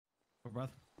By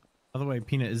the way,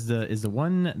 Peanut, is the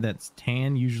one that's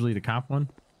tan usually the cop one?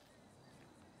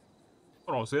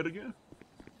 Hold on, say it again.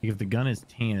 If the gun is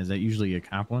tan, is that usually a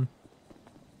cop one?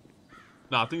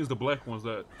 No, I think it's the black ones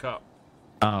that cop.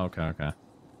 Oh, okay.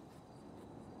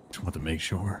 Just want to make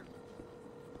sure.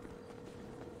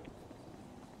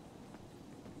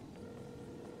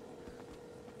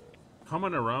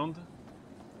 Coming around.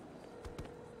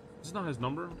 This is not his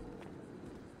number.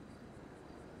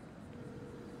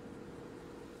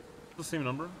 It's the same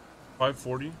number.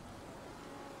 540.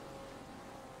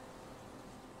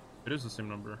 It is the same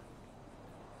number.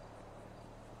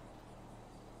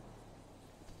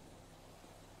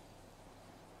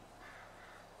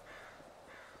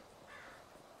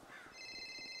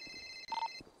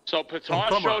 So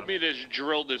Patan showed me this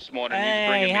drill this morning. He's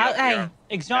bringing me up hey, here.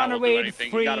 exonerated, free,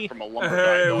 He got it from a lumber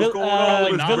guy. what's going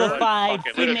on? Vilified,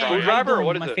 Fucking free man. screwdriver, or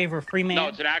what is my it? favorite free man. No,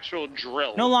 it's an actual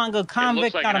drill. No longer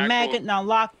convict, like not a an actual... maggot, not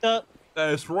locked up.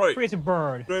 That's right. Free as a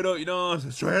bird. Straight up, you know what I'm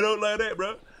saying? Straight up like that,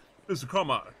 bro. Listen,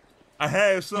 come on. I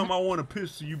have something I want to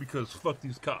pitch to you because fuck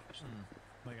these cops.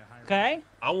 Okay.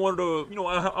 I wanted to, you know,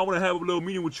 I want to have a little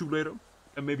meeting with you later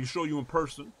and maybe show you in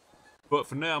person. But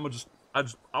for now,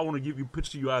 I want to give you pitch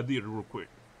to your idea real quick.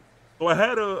 So I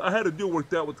had a deal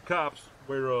worked out with the cops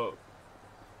where, you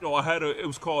know, it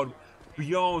was called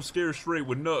Beyond Scared Straight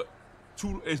with Nut.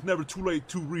 It's never too late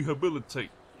to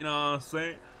rehabilitate. You know what I'm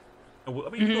saying? And I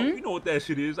mean, you know what that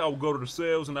shit is. I would go to the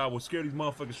cells and I would scare these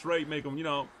motherfuckers straight, make them, you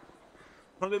know,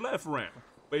 turn their life around,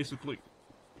 basically.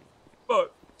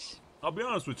 But I'll be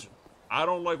honest with you, I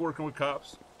don't like working with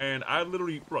cops, and I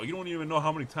literally, bro, you don't even know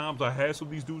how many times I hassled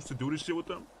these dudes to do this shit with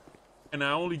them, and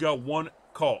I only got one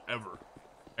call ever.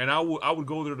 And I would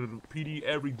go there to the PD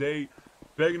every day,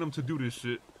 begging them to do this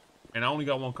shit, and I only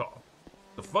got one call.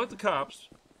 So fuck the cops,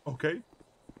 okay?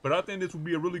 But I think this would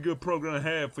be a really good program to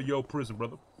have for your prison,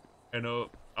 brother. And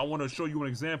I want to show you an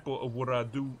example of what I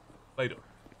do later.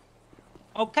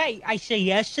 Okay, I say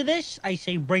yes to this. I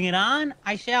say bring it on.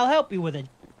 I say I'll help you with it.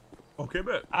 Okay,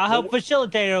 bet. I'll help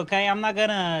facilitate it, okay? I'm not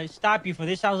gonna stop you for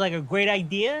this. Sounds like a great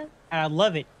idea, and I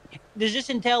love it. Does this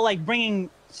entail, like, bringing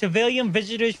civilian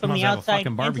visitors from the outside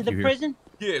into the prison?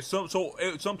 Yeah,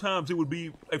 sometimes it would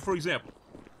be, like, for example,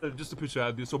 just a picture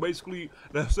idea. So basically,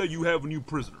 let's say you have a new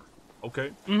prisoner,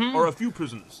 okay? Or a few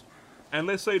prisoners. And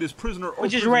let's say this prisoner...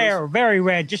 Which is rare, very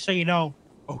rare, just so you know.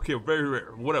 Okay, very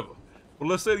rare, whatever. But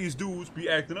let's say these dudes be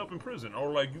acting up in prison,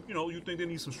 or like, you know, you think they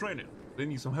need some training, they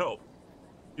need some help.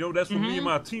 You know, that's when me and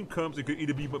my team comes. It could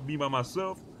either be me by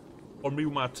myself, or me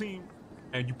with my team,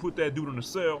 and you put that dude in the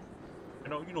cell.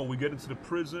 You know, we get into the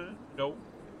prison. You know,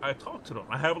 I talk to them.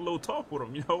 I have a little talk with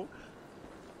them. You know,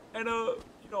 and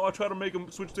you know, I try to make them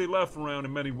switch their life around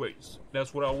in many ways.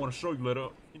 That's what I want to show you later.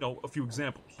 You know, a few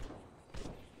examples.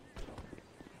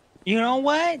 You know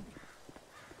what?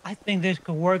 I think this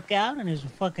could work out, and it's a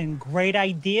fucking great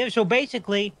idea. So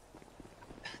basically,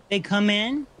 they come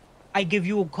in, I give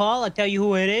you a call, I tell you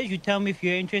who it is, you tell me if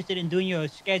you're interested in doing your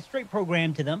Scared Straight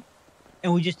program to them,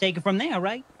 and we just take it from there,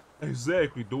 right?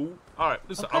 Exactly, dude. All right,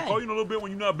 listen, Okay. I'll call you in a little bit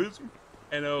when you're not busy,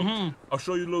 and I'll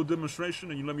show you a little demonstration,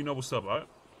 and you let me know what's up, all right?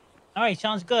 All right,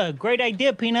 sounds good. Great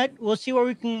idea, Peanut. We'll see where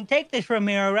we can take this from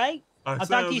here, all right? All right, I'll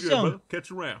talk to you good, soon. Brother. Catch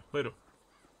you around. Later.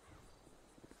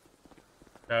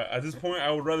 At this point,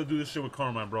 I would rather do this shit with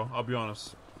Carmine, bro. I'll be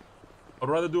honest. I'd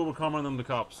rather do it with Carmine than the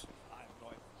cops.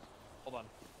 Hold on.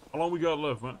 How long we got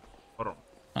left, man? Hold on.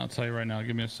 I'll tell you right now.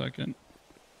 Give me a second.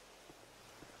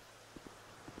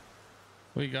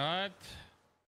 We got